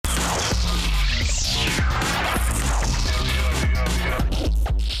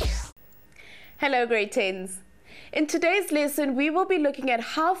Hello, grade 10s. In today's lesson, we will be looking at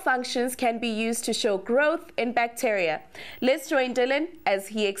how functions can be used to show growth in bacteria. Let's join Dylan as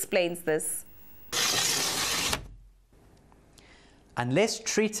he explains this. Unless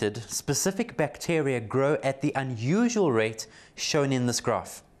treated, specific bacteria grow at the unusual rate shown in this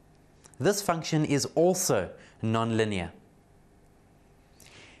graph. This function is also nonlinear.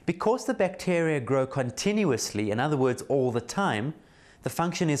 Because the bacteria grow continuously, in other words all the time, the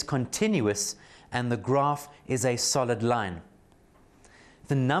function is continuous and the graph is a solid line.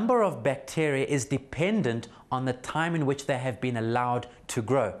 The number of bacteria is dependent on the time in which they have been allowed to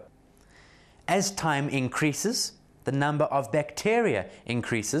grow. As time increases, the number of bacteria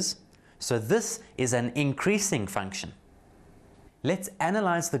increases, so this is an increasing function. Let's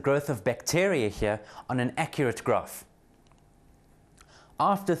analyze the growth of bacteria here on an accurate graph.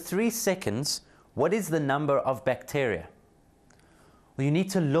 After 3 seconds, what is the number of bacteria? Well, you need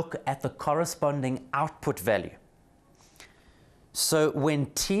to look at the corresponding output value. So when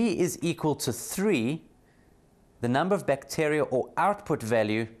t is equal to 3, the number of bacteria or output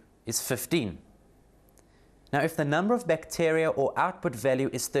value is 15. Now, if the number of bacteria or output value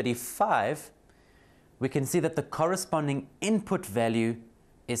is 35, we can see that the corresponding input value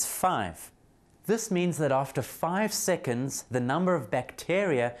is 5. This means that after 5 seconds, the number of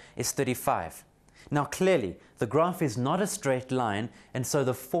bacteria is 35. Now, clearly, the graph is not a straight line, and so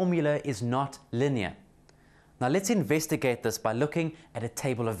the formula is not linear. Now, let's investigate this by looking at a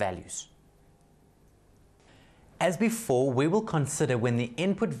table of values. As before, we will consider when the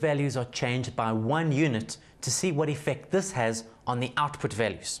input values are changed by 1 unit to see what effect this has on the output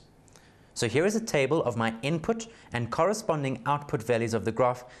values. So here is a table of my input and corresponding output values of the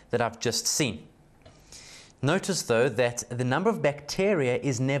graph that I've just seen. Notice though that the number of bacteria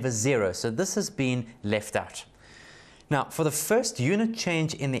is never 0, so this has been left out. Now, for the first unit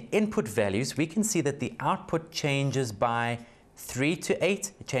change in the input values, we can see that the output changes by 3 to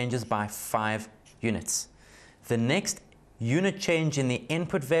 8, it changes by 5 units. The next unit change in the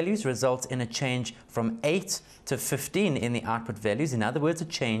input values results in a change from 8 to 15 in the output values, in other words, a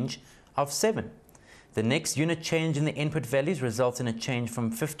change of 7. The next unit change in the input values results in a change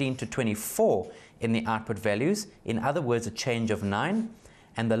from 15 to 24 in the output values, in other words, a change of 9.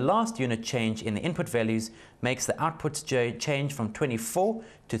 And the last unit change in the input values makes the output change from 24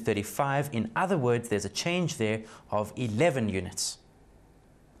 to 35. In other words, there's a change there of 11 units.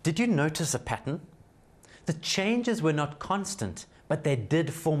 Did you notice a pattern? The changes were not constant, but they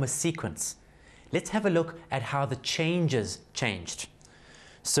did form a sequence. Let's have a look at how the changes changed.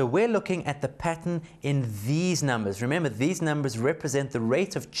 So we're looking at the pattern in these numbers. Remember, these numbers represent the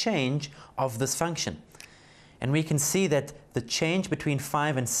rate of change of this function. And we can see that the change between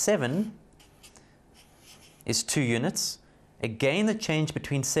 5 and 7 is 2 units. Again, the change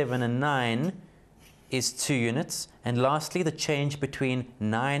between 7 and 9 is 2 units. And lastly, the change between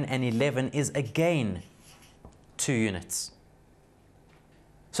 9 and 11 is again 2 units.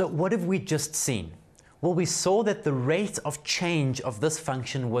 So what have we just seen? Well, we saw that the rate of change of this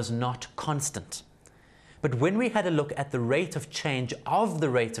function was not constant. But when we had a look at the rate of change of the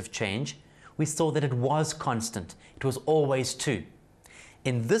rate of change, we saw that it was constant. It was always 2.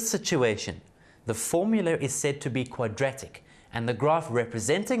 In this situation, the formula is said to be quadratic, and the graph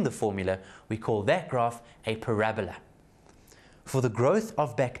representing the formula, we call that graph a parabola. For the growth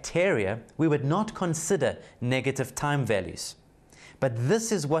of bacteria, we would not consider negative time values. But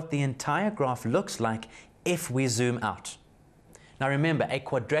this is what the entire graph looks like if we zoom out. Now remember, a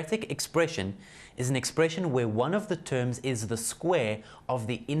quadratic expression is an expression where one of the terms is the square of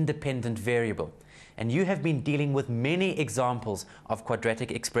the independent variable. And you have been dealing with many examples of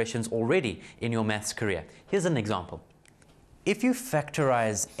quadratic expressions already in your maths career. Here's an example. If you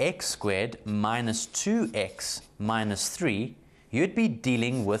factorize x squared minus 2x minus 3, you'd be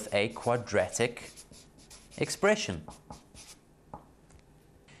dealing with a quadratic expression.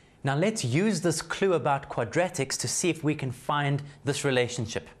 Now let's use this clue about quadratics to see if we can find this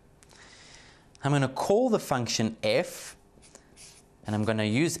relationship. I'm going to call the function f, and I'm going to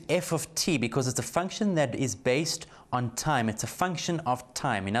use f of t because it's a function that is based on time. It's a function of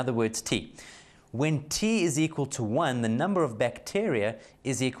time, in other words, t. When t is equal to 1, the number of bacteria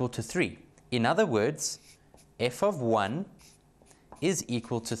is equal to 3. In other words, f of 1 is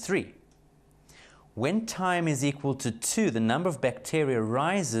equal to 3. When time is equal to 2, the number of bacteria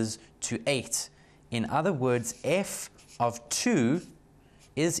rises to 8. In other words, f of 2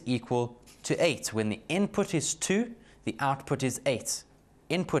 is equal to 8. When the input is 2, the output is 8.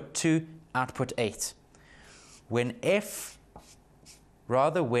 Input 2, output 8. When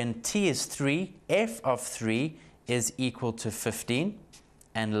t is 3, f of 3 is equal to 15.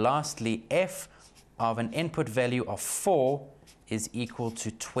 And lastly, f of an input value of 4 is equal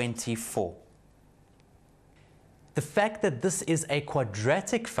to 24. The fact that this is a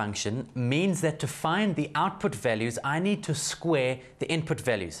quadratic function means that to find the output values, I need to square the input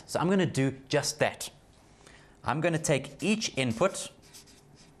values. So I'm going to do just that. I'm going to take each input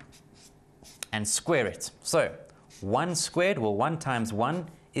and square it. So 1 squared, well, 1 times 1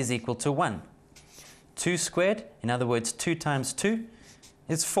 is equal to 1. 2 squared, in other words, 2 times 2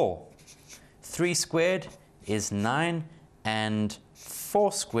 is 4. 3 squared is 9, and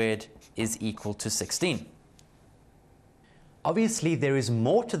 4 squared is equal to 16. Obviously, there is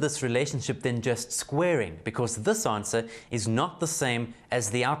more to this relationship than just squaring, because this answer is not the same as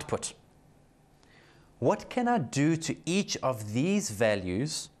the output. What can I do to each of these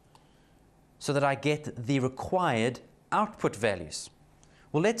values so that I get the required output values?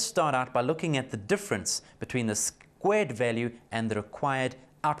 Well, let's start out by looking at the difference between the squared value and the required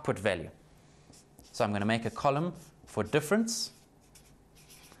output value. So I'm going to make a column for difference,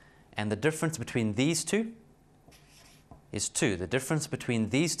 and the difference between these two is 2. The difference between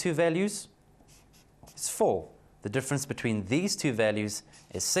these two values is 4. The difference between these two values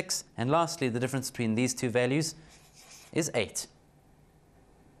is 6. And lastly, the difference between these two values is 8.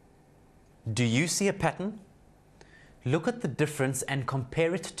 Do you see a pattern? Look at the difference and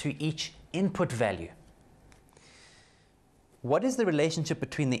compare it to each input value. What is the relationship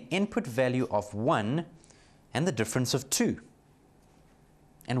between the input value of 1 and the difference of 2?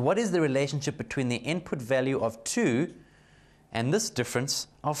 And what is the relationship between the input value of 2 and this difference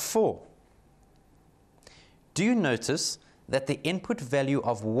of 4? Do you notice that the input value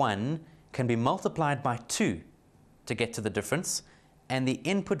of 1 can be multiplied by 2 to get to the difference, and the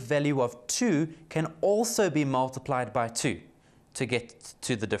input value of 2 can also be multiplied by 2 to get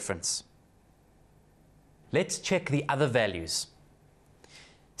to the difference? Let's check the other values.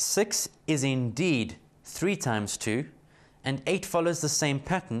 6 is indeed 3 times 2, and 8 follows the same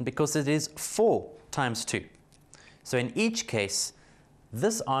pattern because it is 4 times 2. So in each case,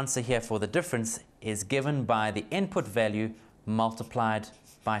 this answer here for the difference is given by the input value multiplied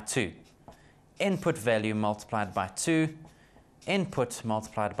by 2. Input value multiplied by 2, input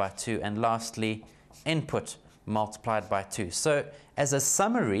multiplied by 2, and lastly, input multiplied by 2. So as a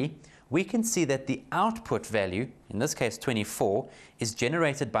summary, we can see that the output value, in this case 24, is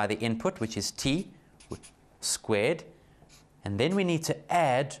generated by the input, which is t squared, and then we need to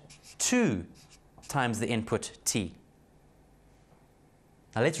add 2 times the input t.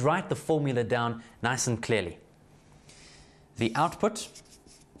 Now let's write the formula down nice and clearly. The output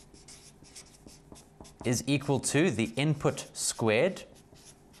is equal to the input squared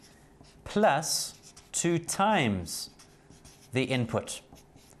plus 2 times the input.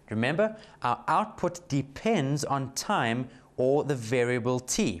 Remember, our output depends on time or the variable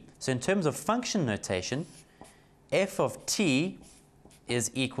t. So in terms of function notation, f of t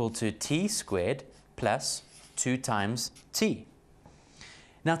is equal to t squared plus 2 times t.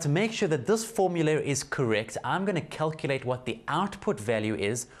 Now, to make sure that this formula is correct, I'm going to calculate what the output value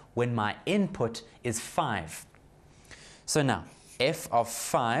is when my input is 5. So now, f of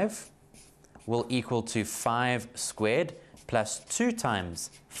 5 will equal to 5 squared plus 2 times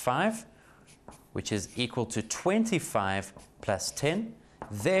 5, which is equal to 25 plus 10.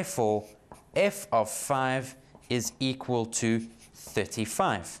 Therefore, f of 5 is equal to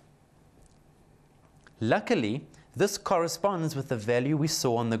 35. Luckily, this corresponds with the value we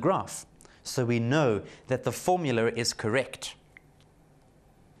saw on the graph, so we know that the formula is correct.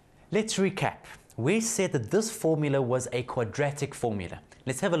 Let's recap. We said that this formula was a quadratic formula.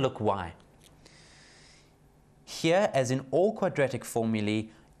 Let's have a look why. Here, as in all quadratic formulae,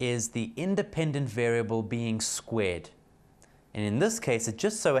 is the independent variable being squared. And in this case, it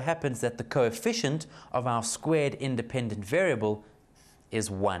just so happens that the coefficient of our squared independent variable is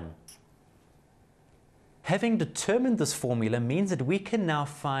 1. Having determined this formula means that we can now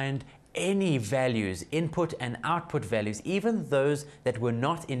find any values, input and output values, even those that were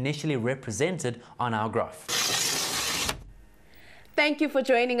not initially represented on our graph. Thank you for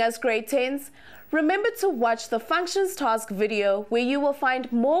joining us, grade 10s. Remember to watch the functions task video where you will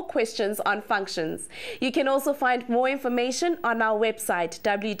find more questions on functions. You can also find more information on our website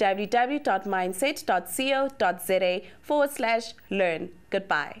www.mindset.co.za/learn.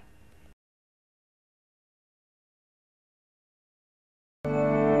 Goodbye.